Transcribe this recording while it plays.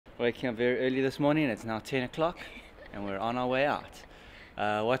Waking up very early this morning. It's now 10 o'clock and we're on our way out.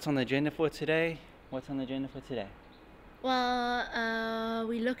 What's on the agenda for today? Well,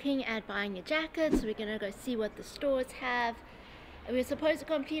 we're looking at buying a jacket, so we're gonna go see what the stores have. We're supposed to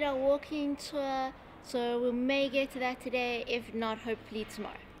complete our walking tour, so we may get to that today, if not hopefully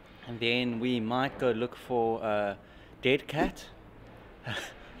tomorrow. And then we might go look for a dead cat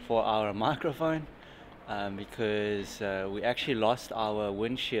for our microphone, because we actually lost our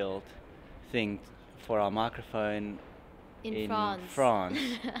windshield thing for our microphone in France.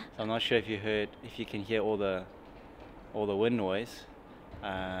 So I'm not sure if you can hear all the wind noise.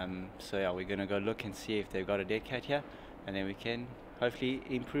 So yeah, we're gonna go look and see if they've got a dead cat here, and then we can hopefully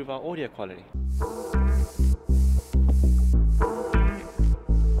improve our audio quality.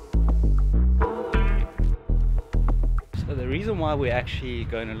 So the reason why we're actually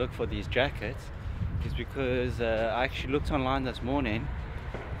going to look for these jackets is because I actually looked online this morning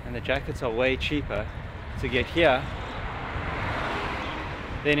and the jackets are way cheaper to get here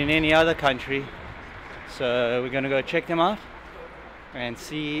than in any other country. So we're going to go check them out and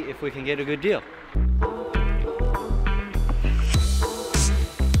see if we can get a good deal.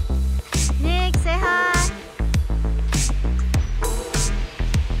 Nick, say hi!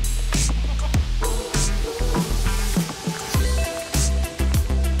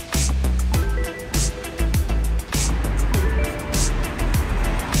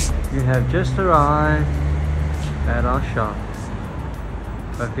 We have just arrived at our shop.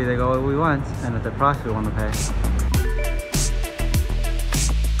 Hopefully they got what we want and at the price we want to pay.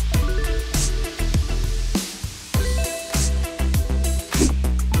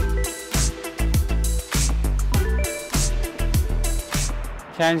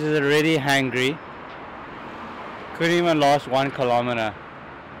 Tans is already hungry. Couldn't even last 1 kilometer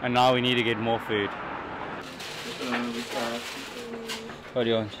and now we need to get more food. What do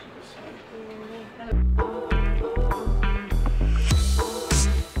you want?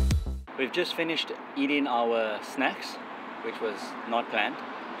 We've just finished eating our snacks, which was not planned.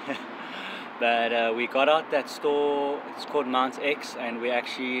 But we got out that store, it's called Mountex, and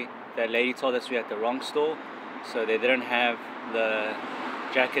that lady told us we're at the wrong store, so they didn't have the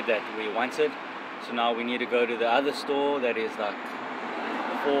jacket that we wanted. So now we need to go to the other store that is like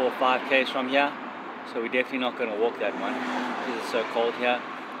 4 or 5 k's from here. So we're definitely not going to walk that one because it's so cold here.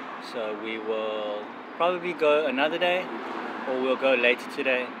 So we will probably go another day, or we'll go later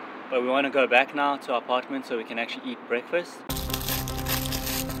today. But we want to go back now to our apartment so we can actually eat breakfast.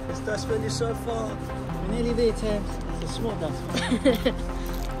 This dustbin is so far. We're nearly there, Tam. It's a small dustbin.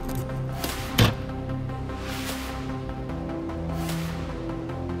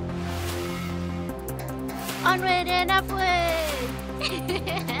 Onward and upward!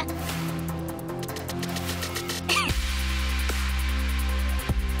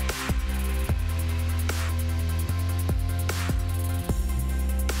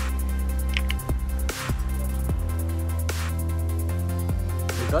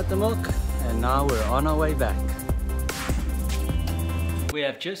 Got the milk and now we're on our way back. We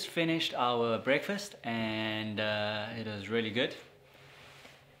have just finished our breakfast and it was really good.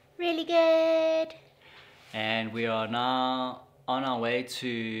 Really good! And we are now on our way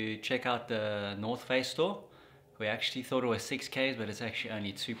to check out the Northface store. We actually thought it was 6 k's, but it's actually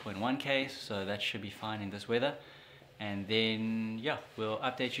only 2.1 k's, so that should be fine in this weather. And then yeah, we'll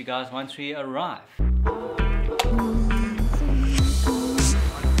update you guys once we arrive.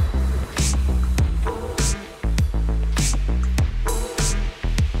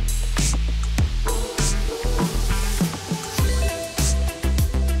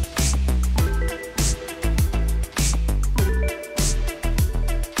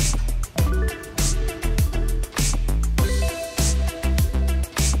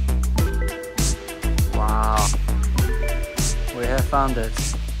 Found it.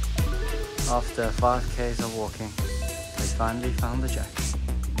 After 5 k's of walking, we finally found the jacket.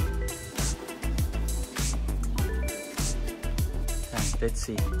 And let's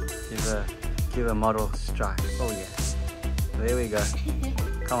see, give a model strike. Oh yeah, there we go.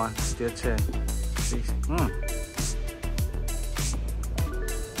 Come on, do a turn, please.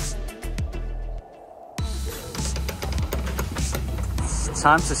 It's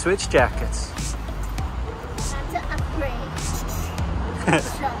time to switch jackets.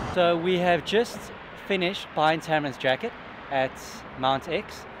 So we have just finished buying Tamara's jacket at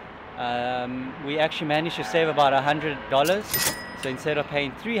Mountex. We actually managed to save about $100. So instead of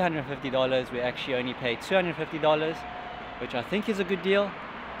paying $350, we actually only paid $250, which I think is a good deal.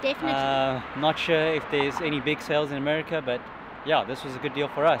 Definitely. Not sure if there's any big sales in America, but yeah, this was a good deal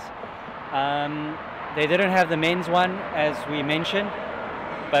for us. They didn't have the men's one, as we mentioned,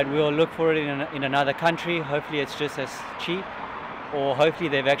 but we'll look for it in another country. Hopefully it's just as cheap, or hopefully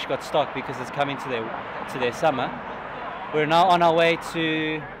they've actually got stock because it's coming to their summer. We're now on our way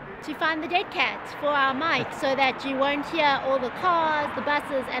to find the dead cats for our mic so that you won't hear all the cars, the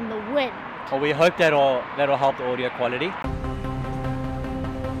buses and the wind. Well, we hope that'll help the audio quality.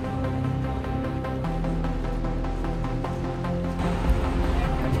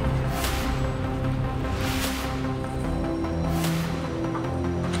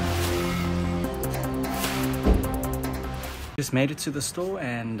 Just made it to the store,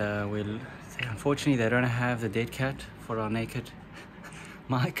 and unfortunately they don't have the dead cat for our naked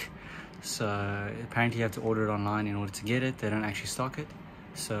mic, so apparently you have to order it online in order to get it. They don't actually stock it,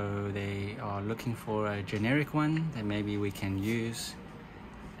 so they are looking for a generic one that maybe we can use,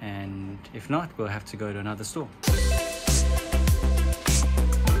 and if not, we'll have to go to another store.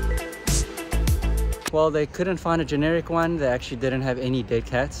 Well, they couldn't find a generic one. They actually didn't have any dead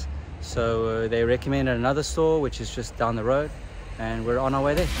cats. So they recommended another store, which is just down the road, and we're on our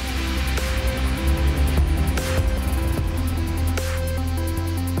way there.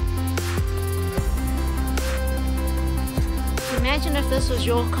 Imagine if this was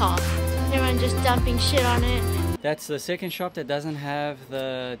your car. Everyone just dumping shit on it. That's the second shop that doesn't have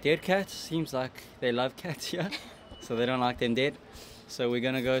the dead cats. Seems like they love cats here, so they don't like them dead. So we're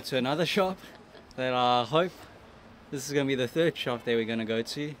gonna go to another shop that I hope this is going to be the third shop that we're going to go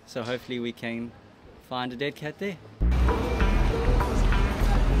to, so hopefully we can find a dead cat there.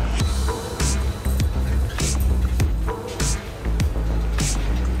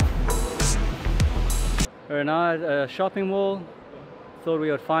 We're now at a shopping mall. Thought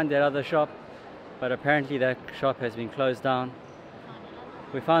we would find that other shop, but apparently that shop has been closed down.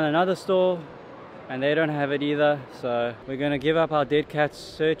 We found another store and they don't have it either, so we're going to give up our dead cat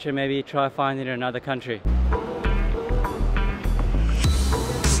search and maybe try find it in another country.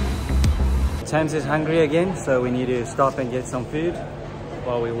 Tams is hungry again, so we need to stop and get some food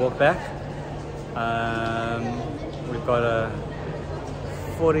while we walk back. We've got a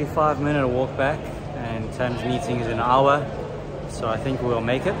 45-minute walk back, and Tam's meeting is in an hour, so I think we'll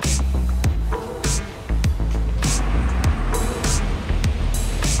make it.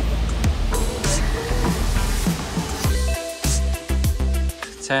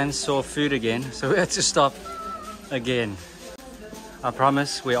 Tam saw food again, so we had to stop again. I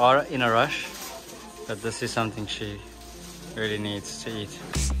promise we are in a rush, but this is something she really needs to eat.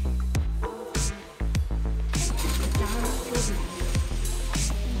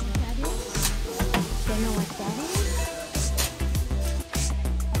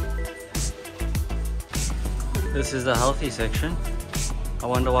 This is the healthy section. I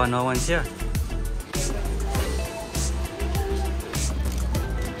wonder why no one's here.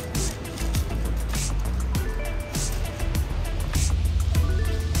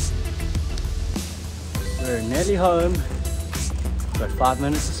 We're nearly home. Got 5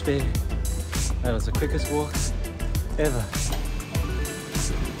 minutes to spare. That was the quickest walk ever.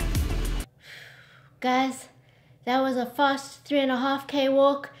 Guys, that was a fast 3.5K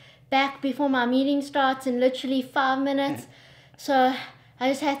walk back before my meeting starts in literally 5 minutes. So I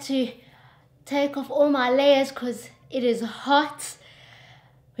just had to take off all my layers because it is hot.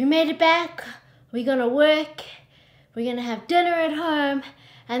 We made it back. We're gonna work. We're gonna have dinner at home.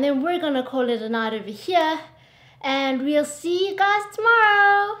 And then we're gonna call it a night over here. And we'll see you guys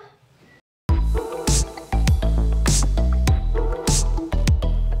tomorrow.